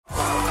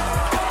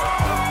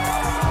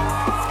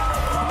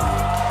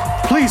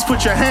Please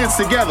put your hands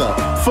together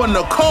for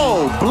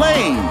Nicole,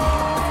 Blaine.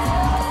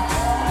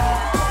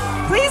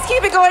 Please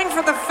keep it going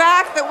for the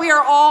fact that we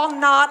are all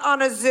not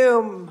on a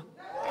Zoom.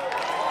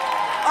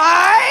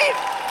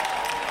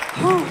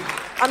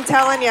 I'm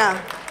telling you,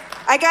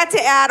 I got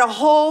to add a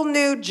whole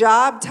new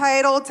job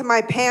title to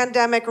my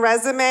pandemic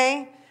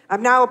resume.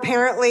 I'm now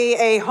apparently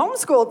a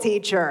homeschool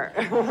teacher.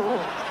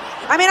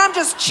 I mean, I'm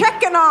just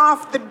checking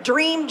off the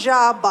dream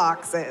job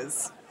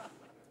boxes.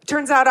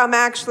 Turns out I'm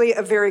actually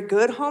a very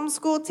good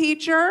homeschool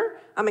teacher.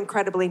 I'm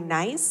incredibly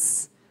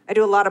nice. I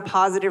do a lot of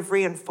positive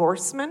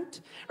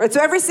reinforcement. Right,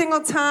 so every single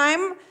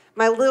time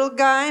my little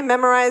guy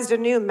memorized a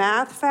new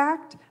math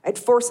fact, I'd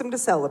force him to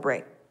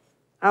celebrate.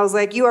 I was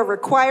like, you are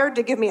required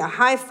to give me a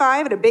high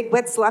five and a big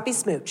wet sloppy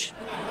smooch.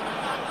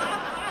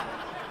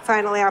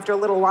 Finally, after a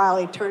little while,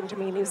 he turned to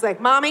me and he was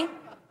like, Mommy,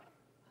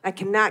 I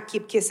cannot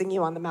keep kissing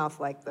you on the mouth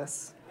like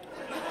this.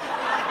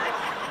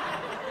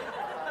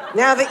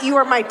 Now that you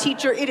are my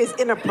teacher, it is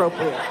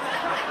inappropriate.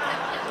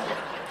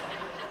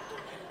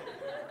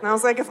 And I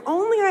was like, if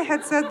only I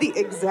had said the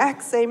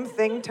exact same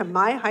thing to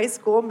my high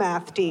school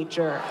math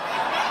teacher.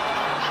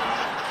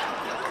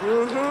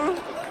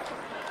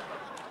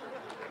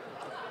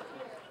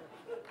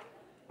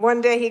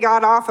 One day he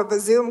got off of a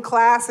Zoom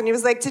class and he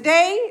was like,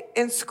 today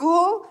in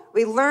school,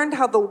 we learned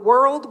how the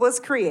world was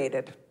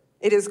created.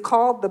 It is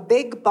called the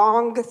Big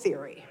Bong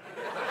Theory.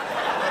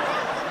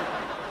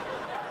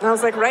 And I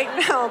was like, right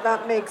now,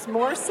 that makes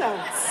more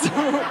sense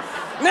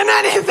than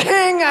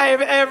anything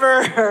I've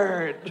ever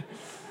heard.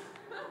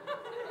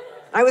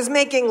 I was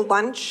making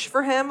lunch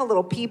for him, a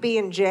little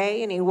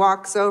PB&J, and he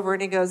walks over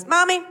and he goes,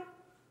 Mommy,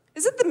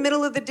 is it the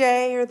middle of the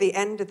day or the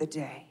end of the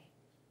day?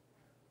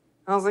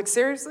 I was like,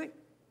 seriously?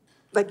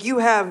 Like, you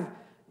have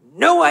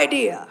no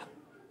idea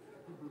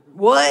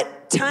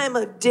what time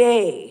of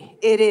day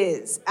it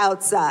is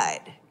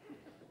outside?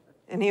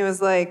 And he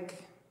was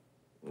like,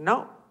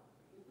 no.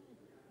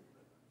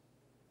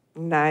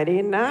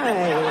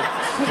 Nighty-night.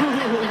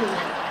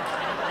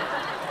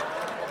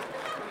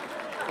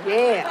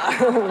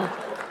 Yeah.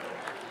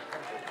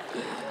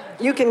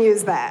 You can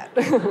use that.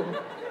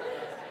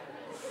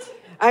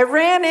 I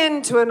ran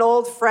into an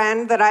old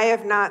friend that I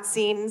have not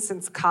seen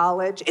since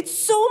college. It's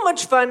so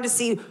much fun to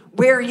see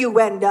where you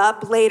end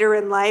up later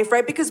in life,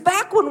 right? Because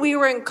back when we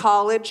were in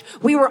college,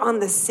 we were on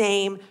the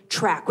same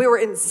track. We were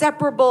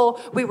inseparable.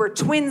 We were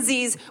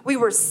twinsies. We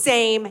were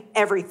same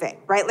everything,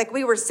 right? Like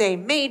we were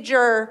same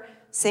major,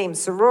 same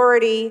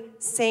sorority,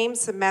 same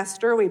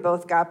semester. We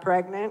both got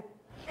pregnant.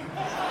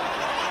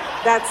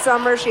 That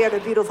summer, she had a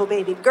beautiful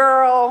baby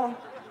girl.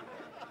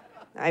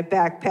 I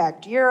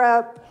backpacked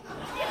Europe.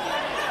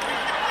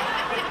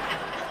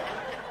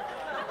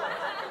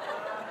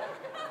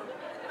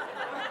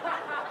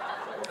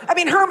 I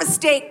mean, her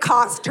mistake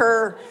cost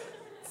her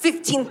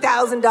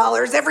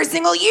 $15,000 every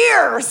single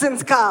year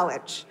since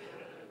college.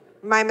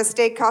 My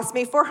mistake cost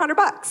me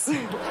 $400.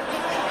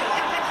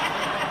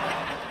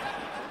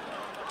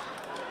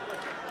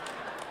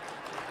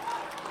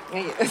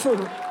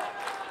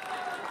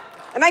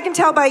 And I can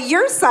tell by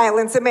your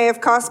silence it may have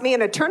cost me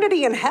an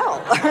eternity in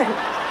hell.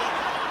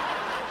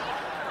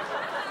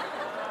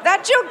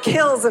 That joke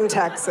kills in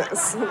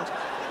Texas. No.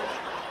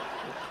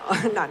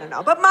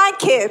 But my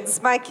kids.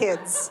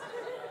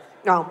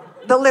 No,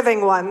 the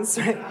living ones.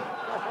 The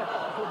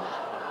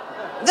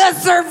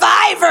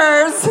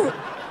survivors.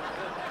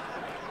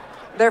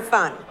 They're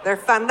fun.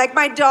 Like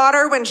my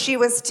daughter, when she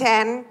was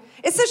 10,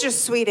 it's such a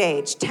sweet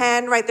age.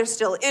 10, right? They're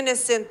still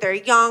innocent. They're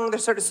young.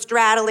 They're sort of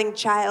straddling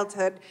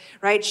childhood,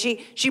 right?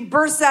 She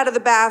bursts out of the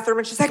bathroom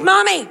and she's like,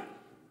 Mommy,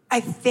 I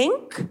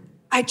think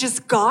I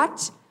just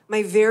got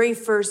my very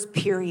first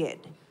period.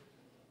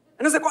 And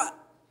I was like, what?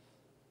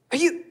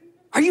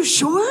 Are you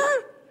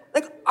sure?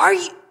 Like, are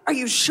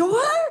you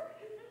sure?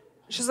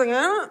 She's like,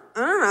 I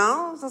don't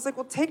know. So I was like,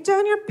 well, take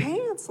down your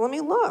pants. Let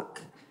me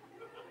look.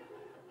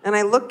 And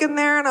I look in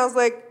there and I was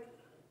like,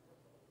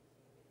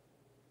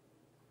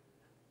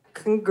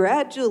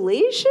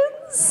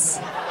 congratulations.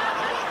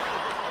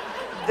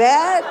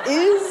 That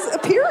is a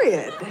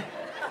period.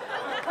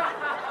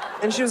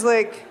 And she was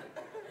like,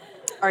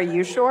 are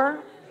you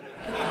sure?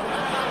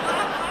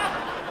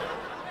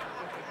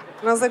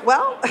 And I was like,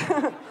 well,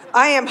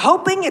 I am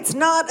hoping it's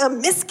not a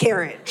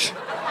miscarriage.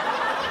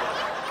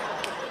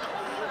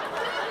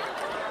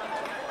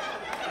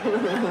 You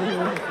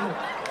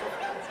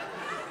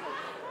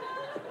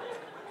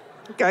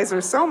guys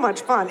are so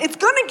much fun. It's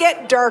gonna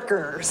get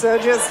darker, so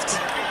just...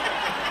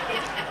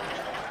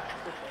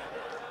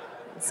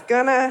 It's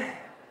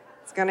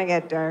gonna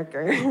get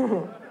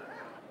darker.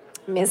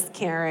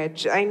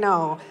 Miscarriage, I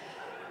know.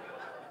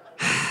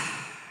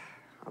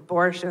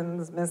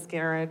 Abortions,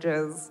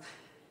 miscarriages.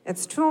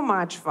 It's too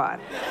much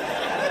fun.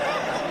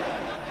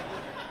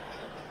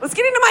 Let's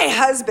get into my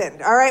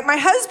husband, all right? My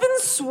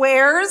husband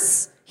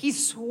swears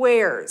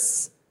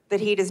that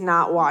he does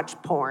not watch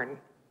porn.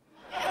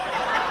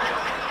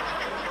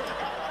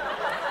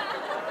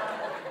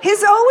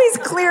 His always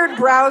cleared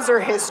browser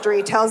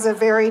history tells a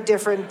very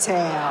different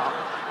tale.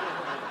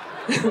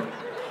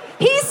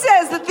 He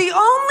says that the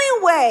only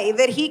way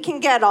that he can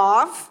get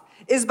off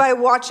is by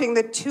watching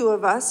the two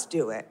of us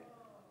do it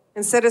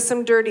instead of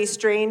some dirty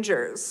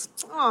strangers.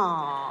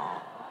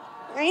 Aww.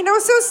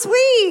 So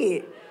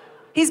sweet.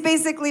 He's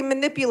basically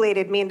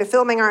manipulated me into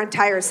filming our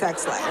entire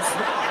sex life.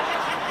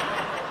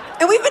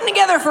 And we've been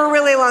together for a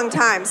really long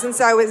time, since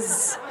I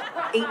was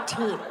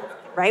 18,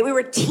 right? We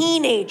were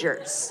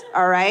teenagers,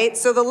 all right?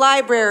 So the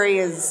library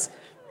is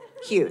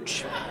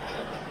huge.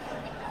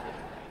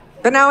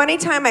 But now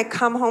anytime I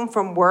come home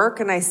from work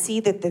and I see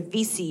that the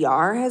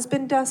VCR has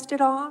been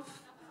dusted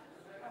off,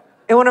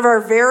 and one of our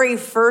very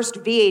first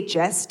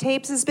VHS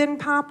tapes has been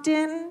popped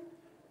in,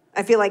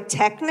 I feel like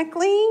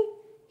technically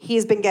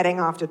he's been getting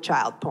off to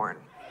child porn.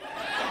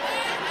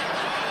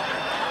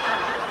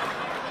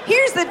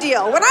 Here's the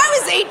deal. When I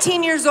was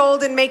 18 years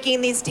old and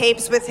making these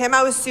tapes with him,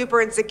 I was super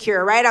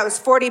insecure, right? I was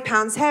 40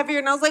 pounds heavier,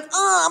 and I was like,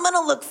 I'm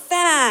gonna look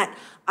fat.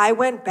 I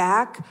went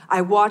back,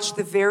 I watched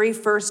the very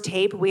first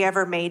tape we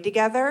ever made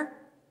together.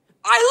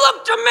 I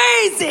looked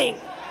amazing!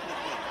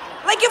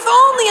 Like, if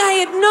only I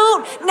had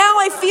known. Now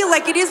I feel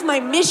like it is my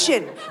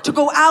mission to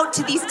go out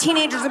to these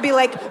teenagers and be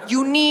like,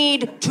 you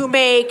need to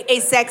make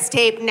a sex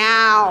tape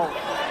now.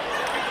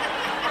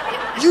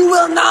 You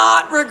will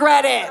not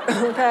regret it,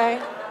 okay?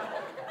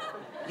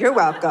 You're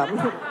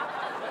welcome.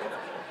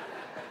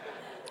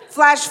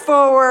 Flash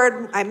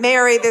forward, I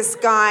marry this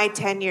guy.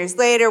 10 years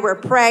later, we're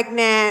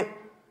pregnant.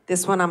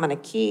 This one I'm gonna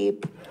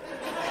keep.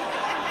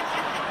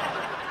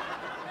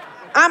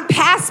 I'm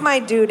past my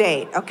due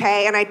date,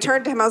 okay? And I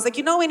turned to him, I was like,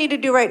 you know what we need to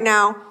do right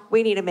now?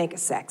 We need to make a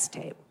sex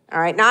tape,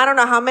 all right? Now, I don't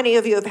know how many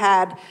of you have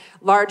had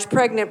large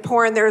pregnant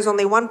porn. There is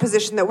only one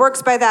position that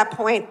works by that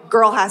point.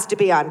 Girl has to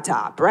be on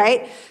top,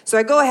 right? So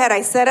I go ahead,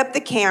 I set up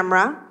the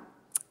camera.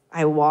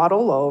 I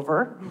waddle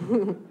over.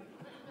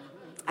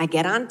 I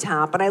get on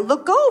top, and I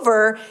look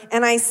over,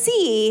 and I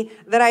see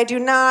that I do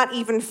not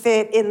even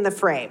fit in the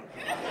frame.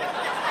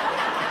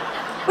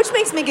 Which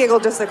makes me giggle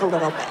just like a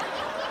little bit.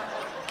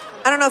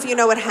 I don't know if you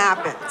know what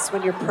happens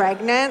when you're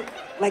pregnant,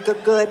 like a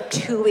good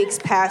 2 weeks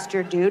past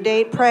your due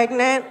date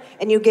pregnant,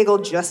 and you giggle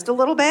just a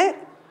little bit,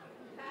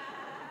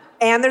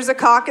 and there's a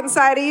cock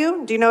inside of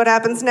you. Do you know what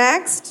happens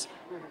next?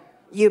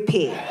 You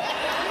pee.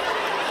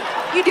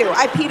 You do.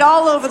 I peed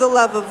all over the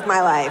love of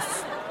my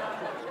life,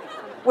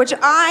 which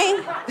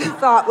I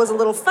thought was a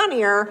little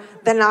funnier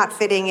than not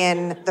fitting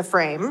in the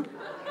frame.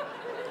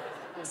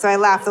 So I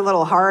laughed a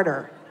little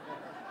harder.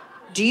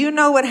 Do you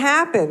know what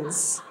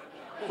happens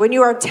when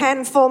you are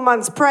 10 full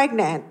months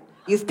pregnant,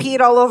 you've peed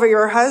all over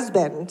your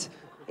husband,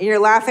 and you're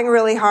laughing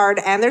really hard,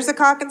 and there's a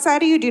cock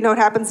inside of you? Do you know what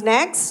happens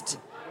next?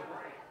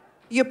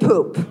 You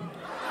poop.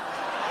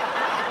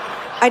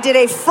 I did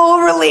a full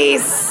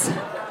release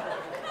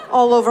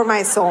all over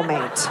my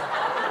soulmate.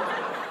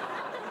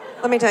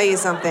 Let me tell you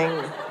something.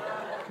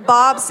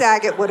 Bob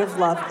Saget would have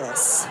loved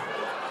this.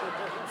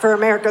 For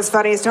America's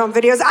Funniest Home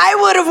Videos, I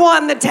would have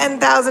won the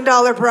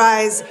 $10,000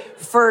 prize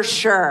for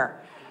sure.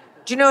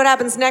 Do you know what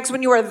happens next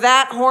when you are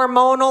that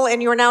hormonal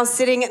and you are now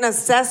sitting in a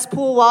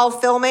cesspool while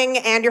filming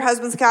and your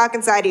husband's cock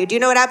inside of you? Do you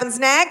know what happens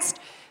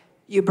next?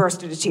 You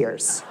burst into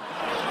tears.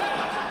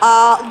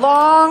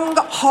 Long,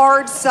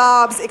 hard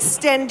sobs,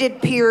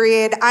 extended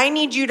period. I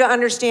need you to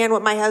understand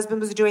what my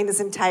husband was doing this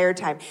entire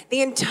time.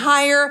 The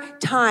entire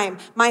time,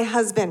 my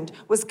husband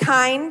was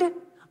kind,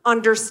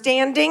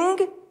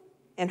 understanding,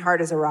 and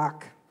hard as a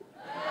rock.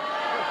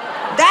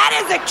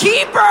 That is a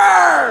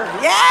keeper!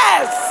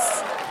 Yes!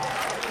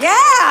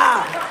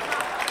 Yeah!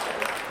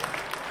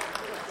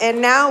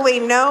 And now we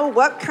know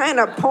what kind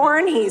of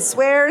porn he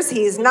swears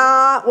he's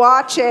not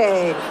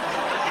watching.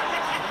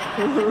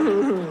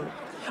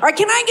 All right,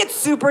 can I get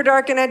super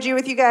dark and edgy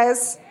with you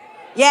guys?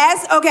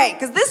 Yes? Okay,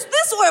 because this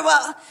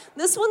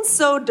one's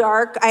so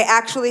dark, I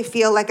actually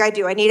feel like I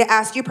do. I need to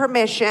ask you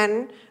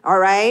permission, all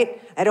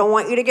right? I don't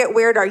want you to get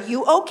weird. Are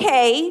you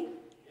okay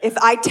if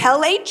I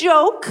tell a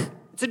joke,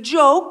 it's a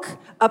joke,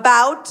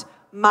 about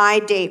my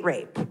date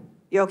rape?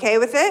 You okay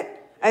with it?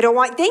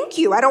 Thank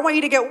you. I don't want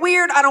you to get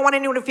weird. I don't want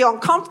anyone to feel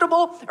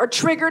uncomfortable or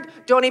triggered.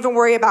 Don't even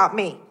worry about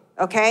me,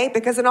 okay?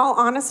 Because in all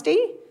honesty,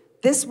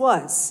 this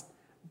was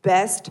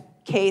best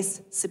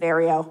case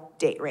scenario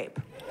date rape.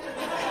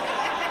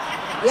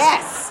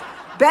 Yes,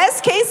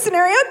 best case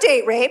scenario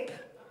date rape,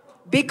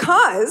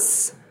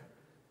 because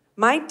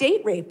my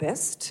date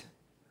rapist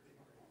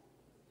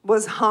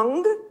was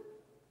hung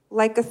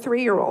like a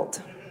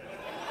 3-year-old.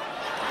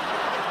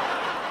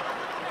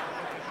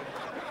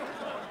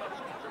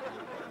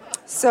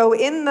 So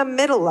in the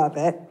middle of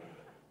it,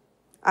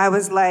 I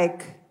was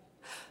like,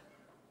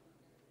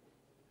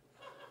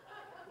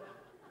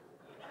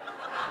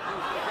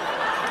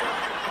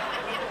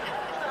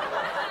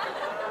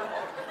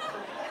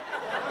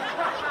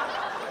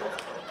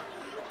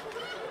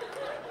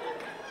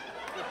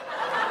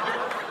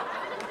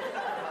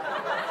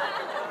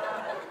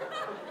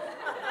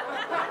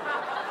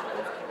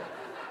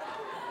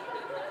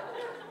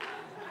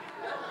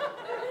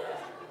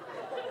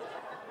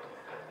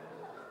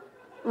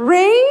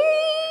 rape?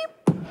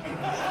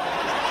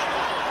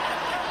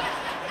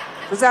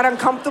 Was that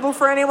uncomfortable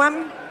for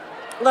anyone?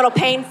 A little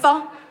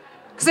painful?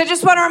 Because I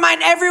just want to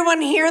remind everyone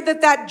here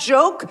that that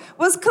joke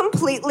was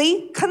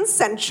completely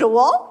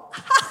consensual.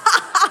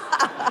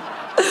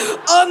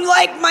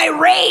 Unlike my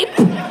rape.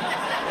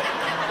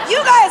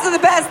 You guys are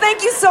the best.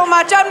 Thank you so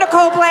much. I'm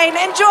Nicole Blaine.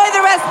 Enjoy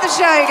the rest of the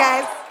show, you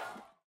guys.